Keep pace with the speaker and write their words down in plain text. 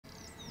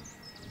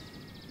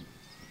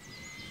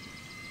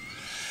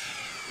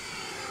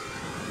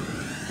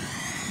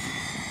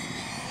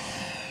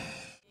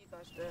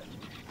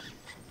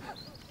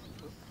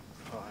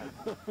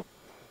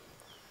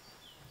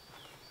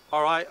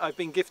Alright, I've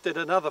been gifted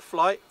another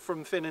flight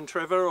from Finn and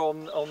Trevor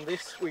on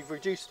this. We've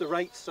reduced the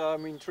rates, so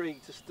I'm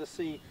intrigued just to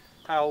see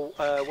how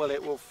well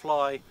it will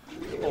fly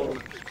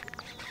on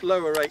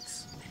lower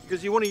rates.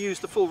 Because you want to use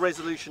the full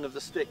resolution of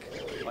the stick,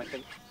 I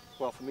think.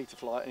 Well, for me to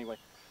fly it anyway.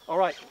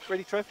 Alright,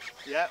 ready, Trev?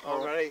 Yeah,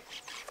 I'm ready.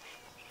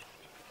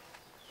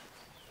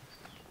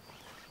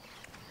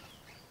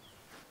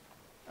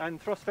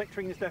 And thrust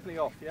vectoring is definitely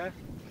off, yeah?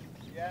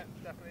 Yeah,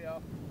 definitely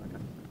off. Okay.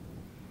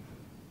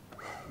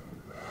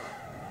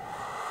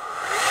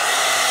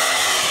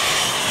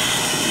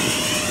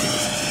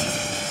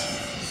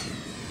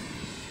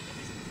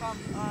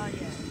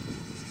 Yeah.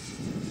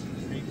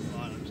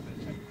 I'm just going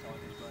to check the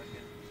time is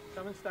working.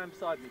 Come and stand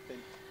beside me, Finn.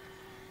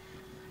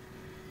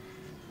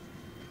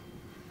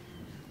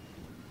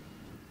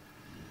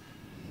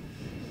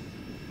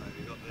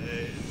 We've got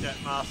the jet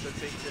master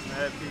teaching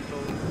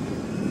people.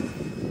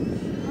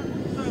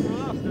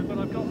 But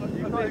I've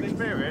got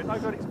experience.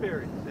 I've got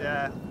experience.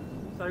 Yeah.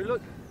 So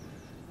look,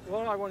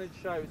 what I wanted to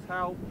show is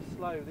how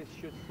slow this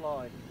should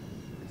fly,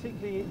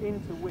 particularly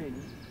into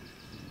wind.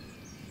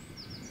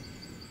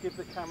 Give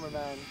the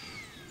cameraman .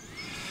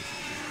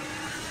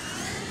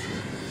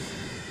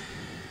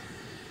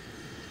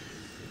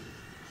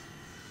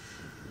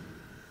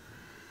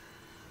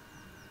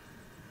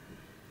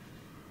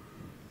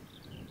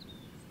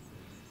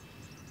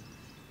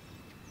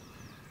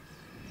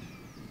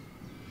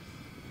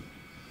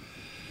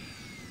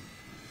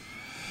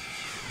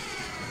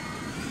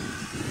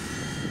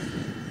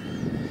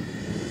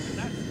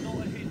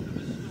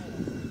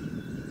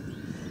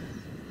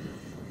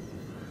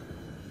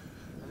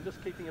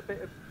 Just keeping a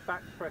bit of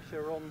back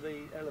pressure on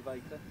the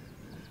elevator.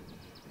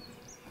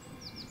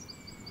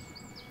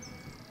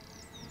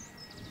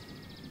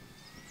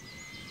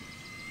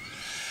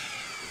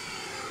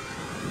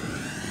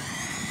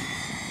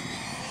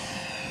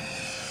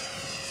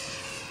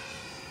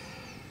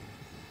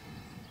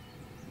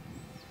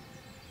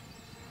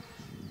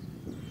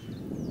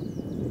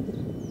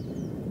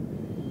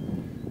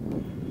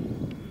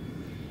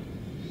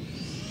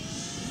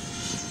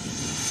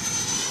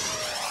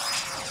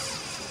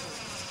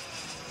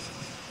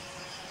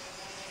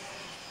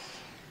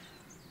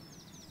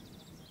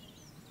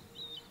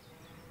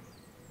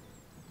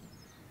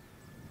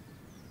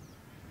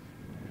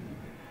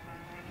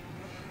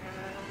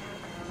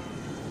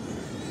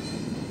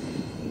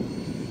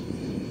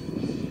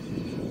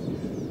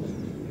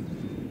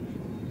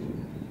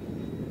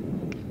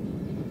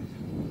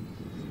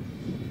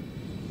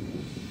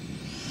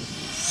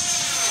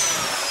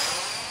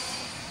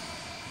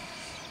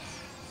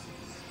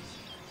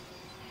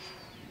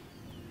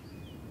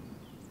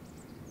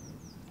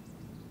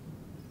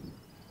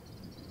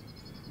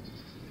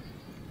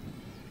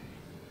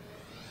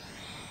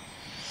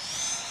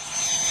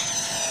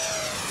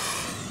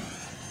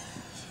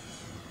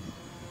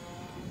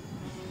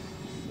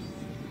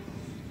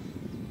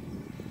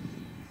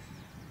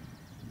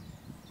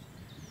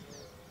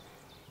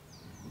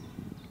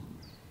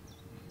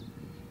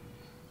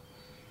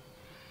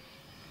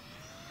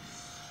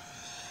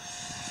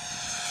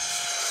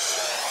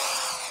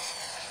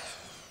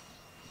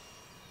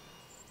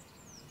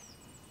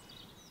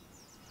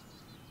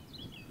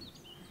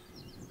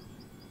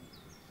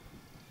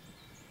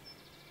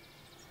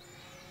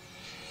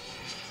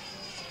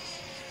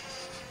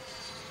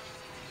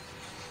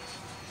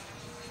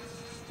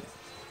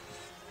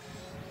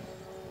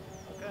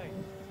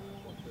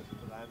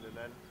 And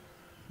then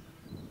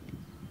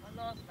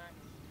My last man.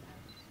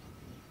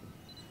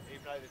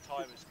 even though the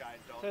timer's going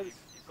down, So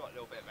you've got a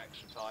little bit of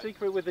extra time.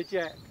 Secret with the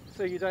jet,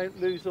 so you don't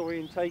lose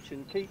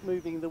orientation, keep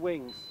moving the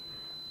wings.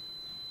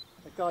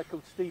 A guy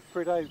called Steve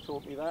Prideaux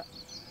taught me that.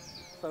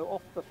 So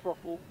off the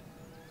throttle,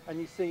 and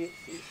you see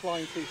it's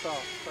flying too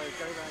fast. So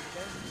go round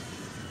again.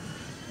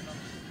 And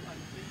I'm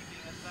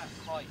leaving at that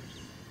height.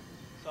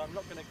 So I'm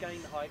not going to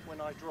gain height when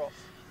I drop.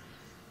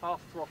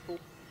 Half throttle.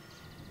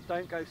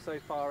 Don't go so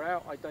far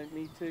out, I don't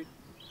need to.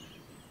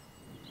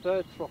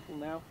 Third throttle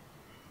now.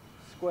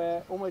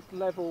 Square, almost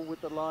level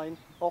with the line,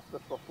 off the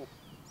throttle.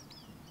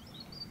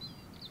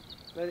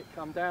 Let it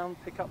come down,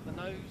 pick up the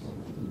nose.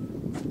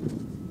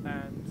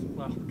 And,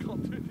 well,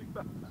 can't do anything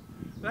about that.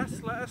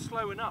 That's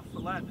slow enough for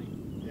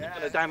landing. Yeah.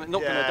 Not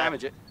going to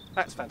damage it.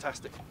 That's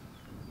fantastic.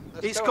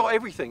 It's got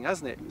everything,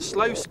 hasn't it?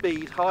 Slow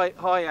speed,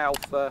 high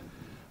alpha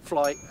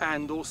flight,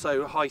 and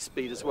also high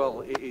speed as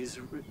well. It is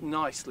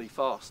nicely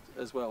fast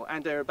as well,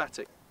 and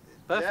aerobatic.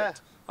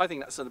 Perfect. Yeah. I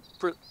think that's a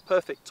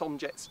perfect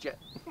TomJets jet.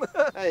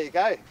 There you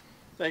go.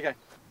 There you go.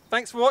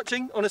 Thanks for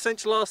watching on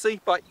Essential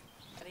RC. Bye.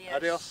 Adios.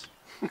 Adios.